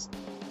playoffs.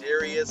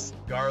 Darius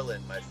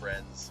Garland, my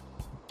friends.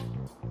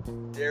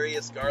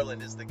 Darius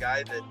Garland is the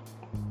guy that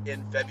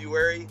in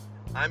February,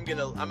 I'm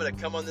gonna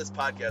come on this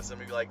podcast. I'm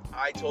gonna be like,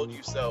 I told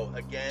you so,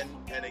 again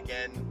and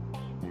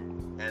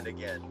again and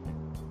again.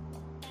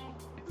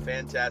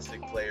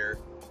 Fantastic player,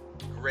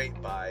 great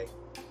buy.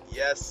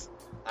 Yes,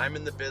 I'm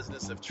in the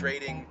business of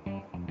trading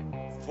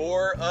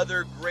 4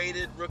 other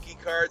graded rookie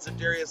cards of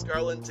Darius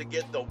Garland to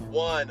get the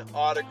one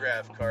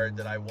autograph card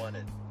that I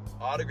wanted.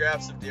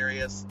 Autographs of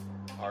Darius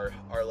are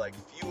like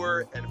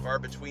fewer and far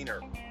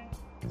betweener.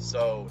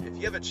 So if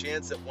you have a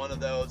chance at one of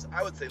those,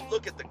 I would say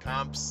look at the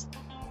comps,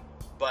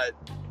 but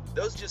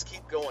those just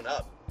keep going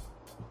up,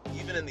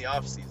 even in the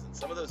offseason.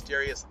 Some of those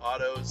Darius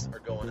autos are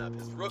going up.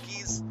 His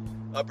rookies,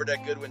 Upper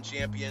Deck Goodwin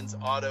Champions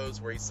autos,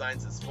 where he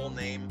signs his full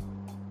name,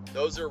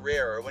 those are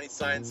rare. Or when he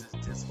signs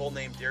his full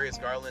name, Darius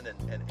Garland,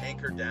 and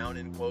anchor down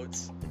in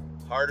quotes,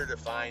 harder to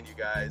find, you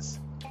guys.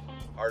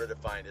 Harder to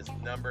find. His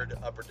numbered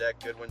Upper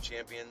Deck Goodwin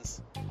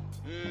Champions,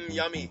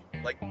 yummy.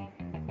 Like,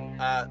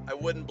 I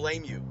wouldn't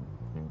blame you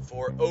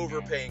for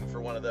overpaying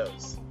for one of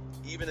those.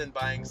 Even in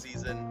buying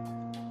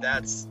season,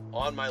 that's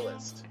on my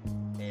list.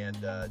 And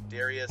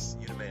Darius,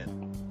 you the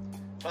man.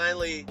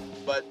 Finally,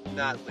 but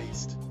not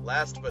least,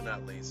 last but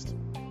not least,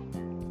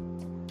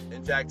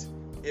 in fact,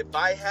 if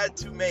I had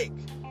to make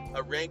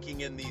a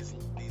ranking in these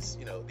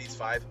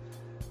 5,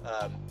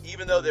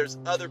 even though there's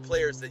other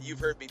players that you've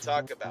heard me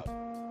talk about,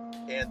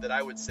 and that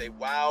I would say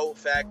wow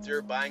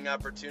factor, buying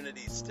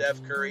opportunities,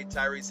 Steph Curry,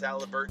 Tyrese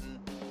Halliburton,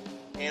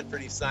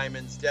 Anthony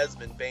Simons,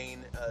 Desmond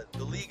Bane.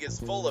 The league is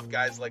full of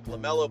guys like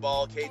LaMelo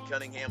Ball, Cade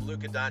Cunningham,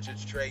 Luka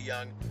Doncic, Trae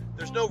Young.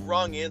 There's no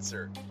wrong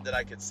answer that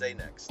I could say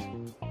next.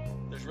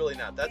 There's really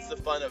not. That's the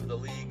fun of the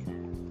league,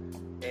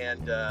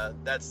 and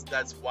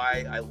that's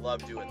why I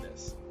love doing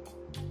this.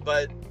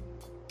 But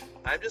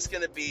I'm just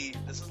going to be,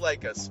 this is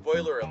like a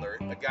spoiler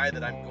alert, a guy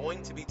that I'm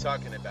going to be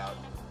talking about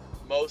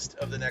most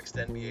of the next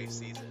NBA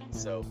season.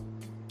 So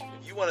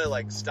if you want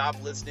to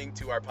stop listening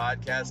to our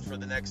podcast for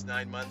the next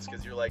 9 months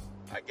because you're like,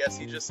 I guess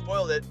he just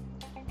spoiled it,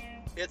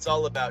 it's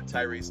all about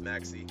Tyrese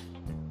Maxey.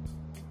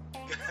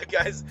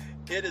 Guys,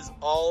 it is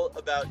all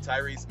about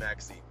Tyrese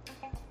Maxey.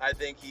 I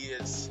think he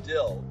is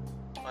still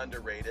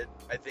underrated.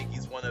 I think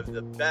he's one of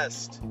the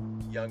best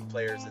young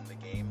players in the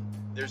game.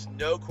 There's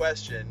no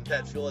question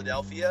that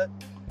Philadelphia,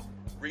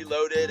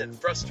 reloaded and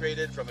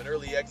frustrated from an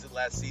early exit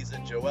last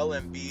season, Joel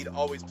Embiid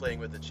always playing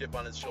with a chip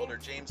on his shoulder,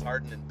 James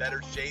Harden in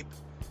better shape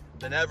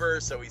than ever,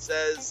 so he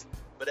says,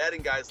 but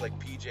adding guys like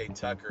PJ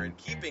Tucker and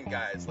keeping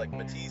guys like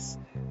Matisse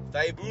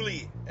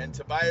Thybulle and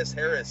Tobias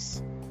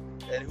Harris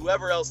and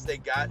whoever else they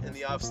got in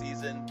the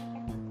offseason,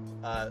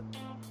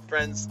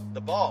 friends,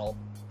 the ball,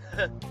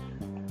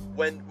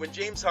 when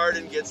James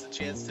Harden gets the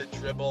chance to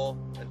dribble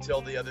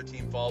until the other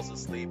team falls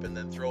asleep and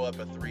then throw up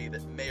a 3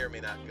 that may or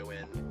may not go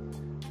in,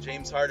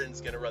 James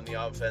Harden's going to run the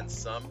offense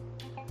some,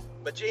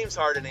 but James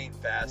Harden ain't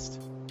fast.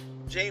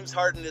 James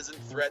Harden isn't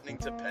threatening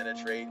to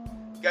penetrate.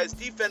 Guys,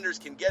 defenders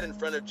can get in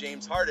front of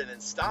James Harden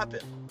and stop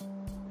him.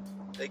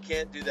 They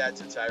can't do that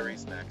to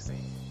Tyrese Maxey.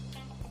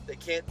 They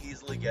can't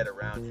easily get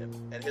around him.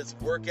 And his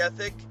work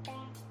ethic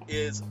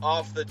is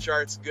off the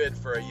charts good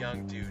for a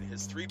young dude.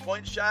 His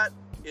three-point shot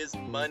is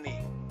money.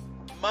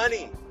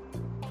 Money!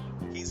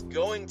 He's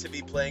going to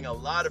be playing a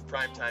lot of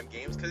primetime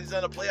games because he's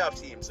on a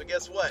playoff team. So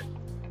guess what?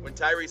 When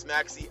Tyrese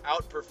Maxey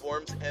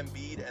outperforms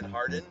Embiid and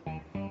Harden,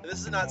 and this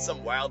is not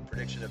some wild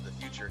prediction of the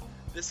future,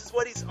 this is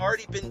what he's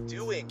already been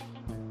doing.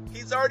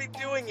 He's already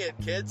doing it,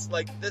 kids.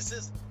 This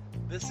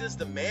is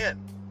the man.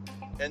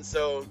 And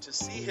so to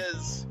see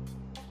his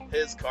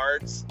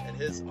cards and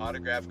his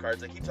autograph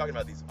cards, I keep talking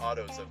about these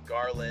autos of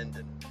Garland,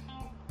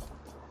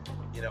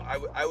 and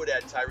I would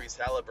add Tyrese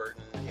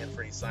Halliburton,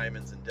 Anthony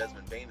Simons, and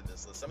Desmond Bane to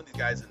this list. Some of these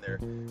guys in their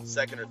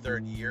second or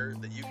third year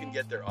that you can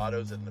get their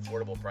autos at an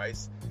affordable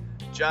price.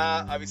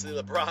 Ja, obviously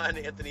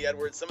LeBron, Anthony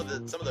Edwards, some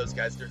of those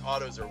guys, their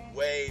autos are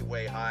way,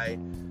 way high,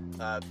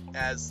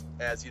 as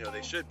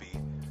they should be.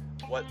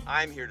 What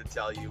I'm here to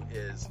tell you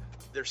is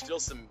there's still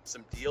some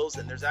deals,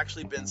 and there's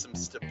actually been some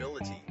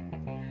stability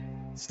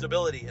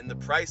in the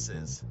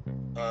prices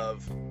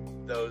of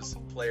those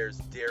players,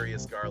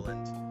 Darius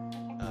Garland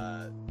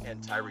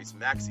and Tyrese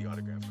Maxey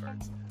autograph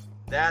cards.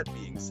 That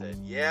being said,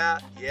 yeah,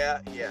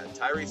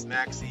 Tyrese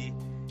Maxey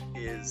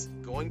is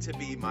going to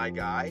be my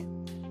guy.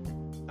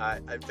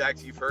 In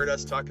fact, you've heard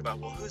us talk about,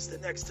 well, who's the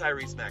next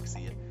Tyrese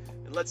Maxey?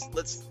 And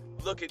let's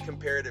look at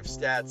comparative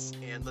stats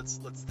and let's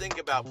think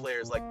about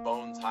players like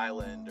Bones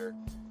Highland or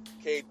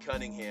Cade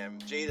Cunningham,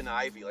 Jaden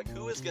Ivey. Like,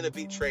 who is going to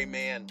beat Trey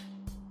Mann,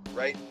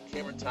 right?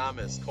 Cameron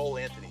Thomas, Cole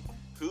Anthony.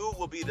 Who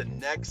will be the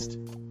next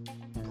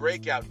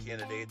breakout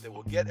candidate that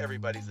will get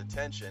everybody's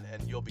attention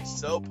and you'll be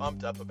so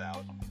pumped up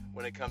about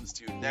when it comes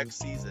to next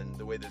season,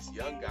 the way this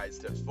young guy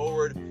steps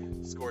forward,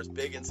 scores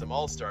big in some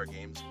all-star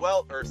games,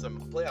 or some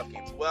playoff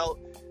games. Well,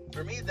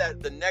 for me,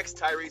 that the next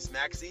Tyrese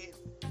Maxey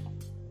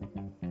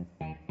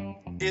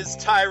is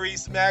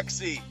Tyrese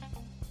Maxey.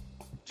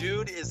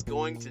 Dude is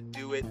going to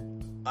do it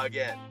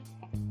again.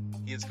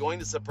 He is going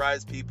to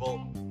surprise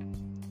people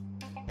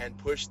and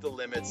push the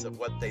limits of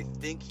what they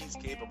think he's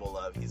capable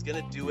of. He's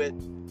going to do it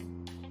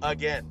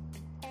again.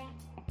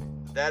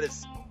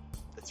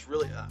 It's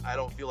really, I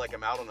don't feel like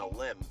I'm out on a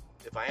limb.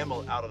 If I am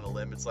out on a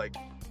limb, it's like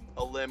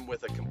a limb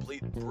with a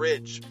complete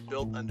bridge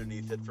built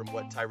underneath it from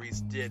what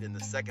Tyrese did in the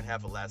second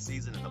half of last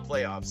season in the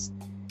playoffs.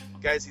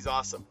 Guys, he's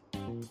awesome.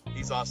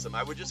 He's awesome.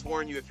 I would just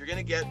warn you, if you're going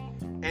to get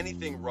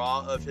anything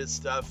raw of his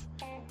stuff,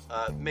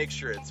 make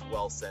sure it's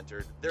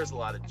well-centered. There's a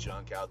lot of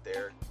junk out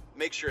there.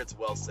 Make sure it's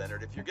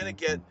well-centered. If you're going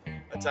to get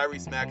a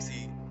Tyrese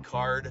Maxey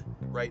card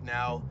right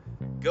now,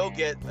 go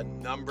get a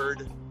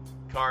numbered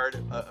card,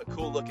 a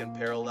cool-looking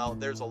parallel.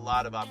 There's a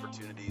lot of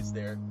opportunities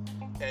there.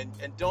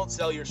 And don't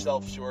sell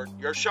yourself short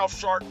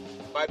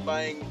by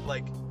buying,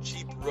 like,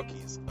 cheap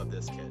rookies of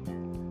this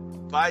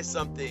kid. Buy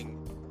something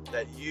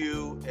that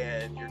you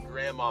and your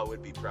grandma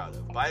would be proud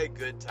of. Buy a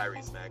good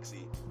Tyrese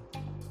Maxey.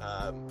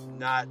 And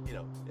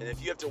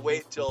if you have to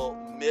wait till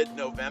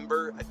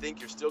mid-November, I think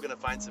you're still going to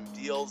find some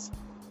deals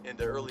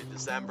into early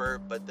December.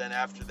 But then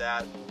after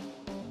that,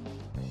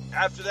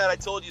 I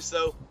told you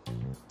so.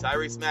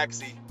 Tyrese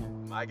Maxey,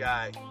 my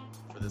guy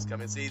for this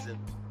coming season.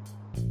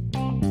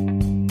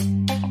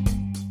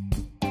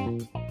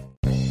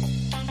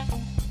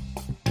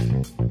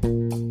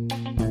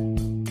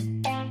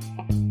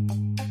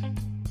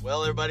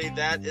 Well, everybody,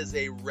 that is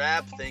a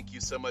wrap. Thank you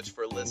so much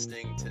for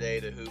listening today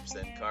to Hoops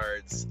and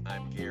Cards.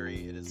 I'm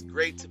Gary. It is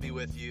great to be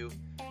with you.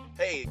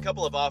 Hey, a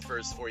couple of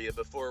offers for you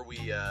before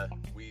we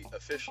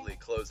officially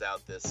close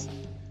out this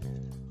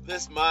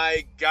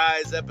My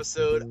Guys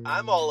episode.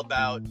 I'm all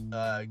about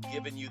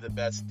giving you the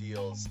best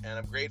deals, and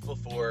I'm grateful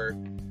for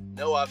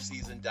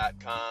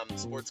NoOffSeason.com,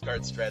 Sports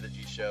Card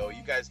Strategy Show.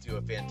 You guys do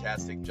a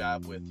fantastic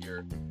job with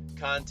your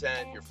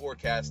content, your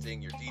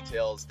forecasting, your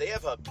details. They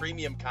have a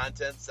premium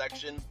content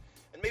section.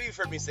 And maybe you've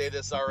heard me say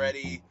this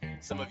already.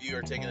 Some of you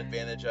are taking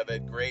advantage of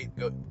it. Great,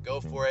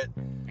 go for it.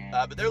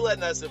 But they're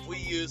letting us, if we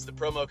use the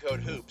promo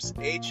code HOOPS,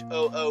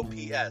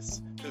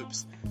 HOOPS,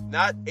 HOOPS,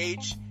 not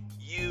HUPZ,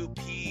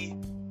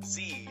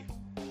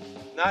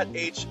 not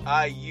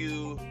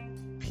HIUPHS,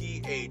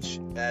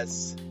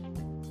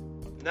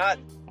 not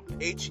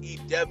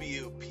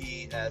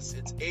HEWPS,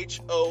 it's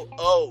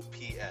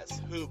HOOPS,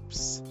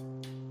 HOOPS.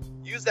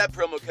 Use that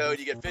promo code.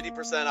 You get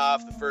 50%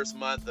 off the first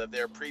month of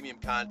their premium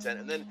content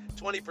and then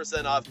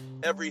 20% off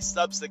every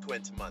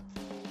subsequent month.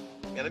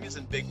 And I'm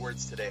using big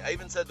words today. I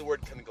even said the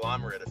word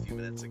conglomerate a few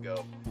minutes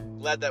ago.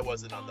 Glad that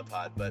wasn't on the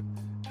pod. But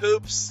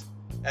Hoops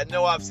at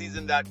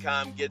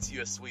NoOffSeason.com gets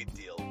you a sweet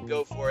deal.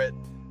 Go for it.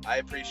 I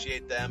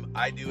appreciate them.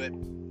 I do it.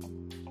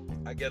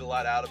 I get a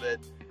lot out of it.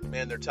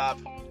 Man, their top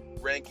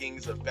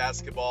rankings of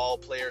basketball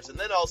players. And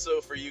then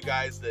also for you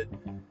guys that,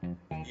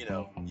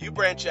 you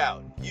branch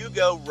out. You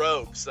go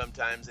rogue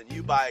sometimes and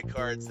you buy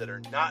cards that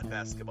are not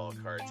basketball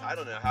cards. I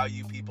don't know how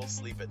you people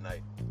sleep at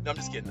night. No, I'm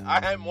just kidding.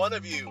 I'm one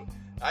of you.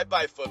 I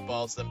buy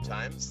football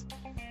sometimes.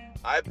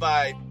 I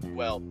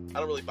don't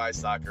really buy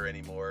soccer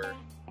anymore.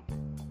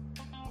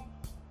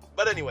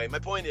 But anyway, my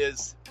point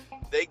is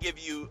they give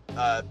you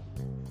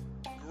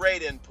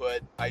great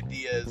input,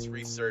 ideas,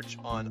 research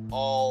on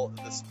all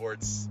the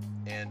sports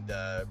and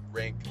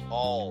rank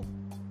all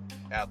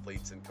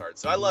athletes and cards.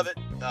 So I love it.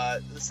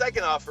 The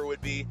second offer would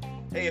be,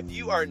 hey, if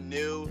you are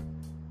new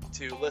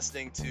to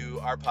listening to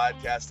our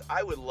podcast,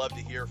 I would love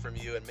to hear from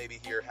you and maybe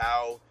hear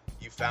how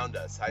you found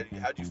us. How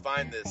did you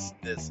find this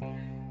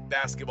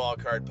basketball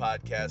card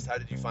podcast? How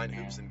did you find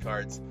Hoops and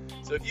Cards?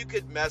 So if you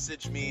could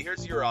message me,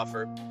 here's your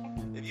offer.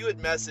 If you would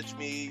message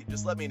me,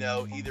 just let me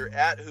know, either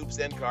at Hoops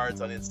and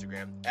Cards on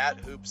Instagram, at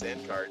Hoops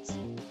and Cards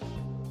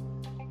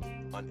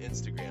on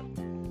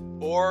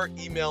Instagram, or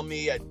email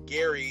me at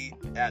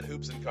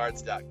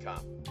Gary@hoopsandcards.com.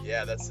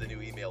 Yeah, that's the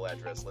new email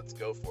address. Let's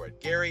go for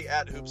it.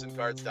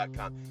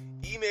 Gary@hoopsandcards.com.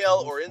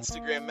 Email or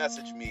Instagram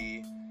message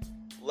me.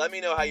 Let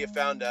me know how you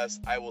found us.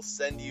 I will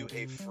send you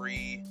a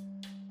free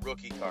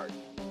rookie card.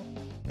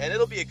 And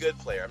it'll be a good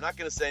player. I'm not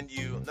going to send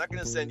you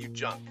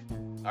junk.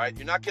 All right,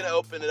 you're not going to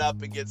open it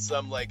up and get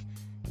some like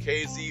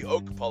KZ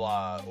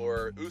Okpala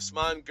or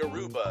Usman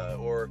Garuba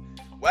or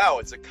wow,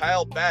 it's a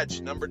Kyle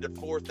Batch numbered to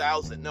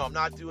 4,000. No, I'm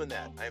not doing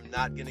that. I'm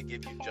not going to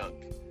give you junk.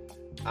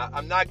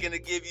 I'm not going to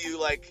give you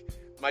like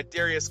my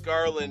Darius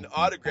Garland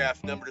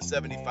autograph number to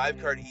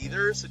 75 card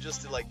either. So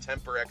just to like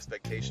temper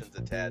expectations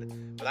a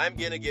tad, but I'm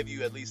going to give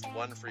you at least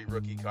one free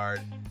rookie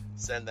card.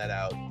 Send that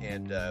out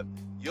and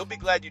you'll be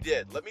glad you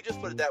did. Let me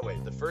just put it that way.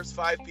 The first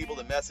 5 people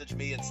to message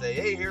me and say,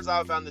 hey, here's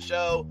how I found the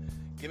show,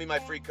 Give me my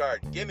free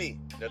card. Gimme.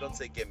 No, don't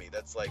say gimme.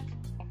 That's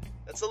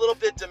a little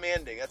bit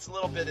demanding. That's a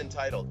little bit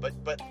entitled.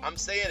 But I'm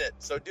saying it,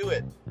 so do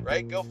it,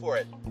 right? Go for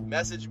it.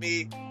 Message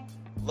me.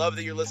 Love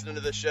that you're listening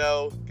to the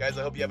show. Guys,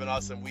 I hope you have an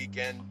awesome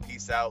weekend.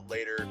 Peace out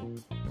later.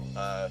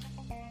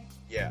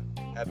 Yeah,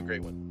 have a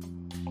great one.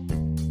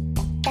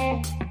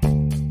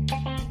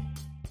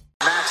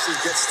 Maxey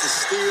gets the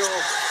steal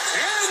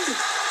and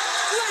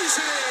lays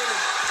it in.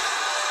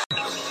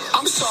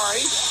 I'm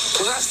sorry.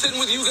 Was I sitting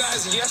with you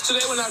guys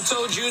yesterday when I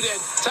told you that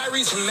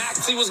Tyrese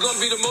Maxey was going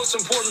to be the most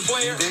important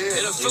player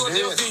in a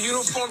Philadelphia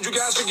uniform? Did you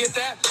guys forget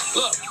that?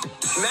 Look,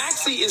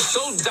 Maxey is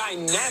so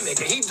dynamic,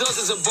 and he does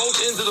this at both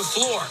ends of the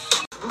floor.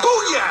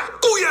 Booyah!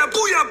 Booyah!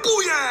 Booyah!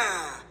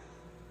 Booyah!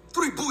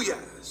 3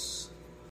 booyahs.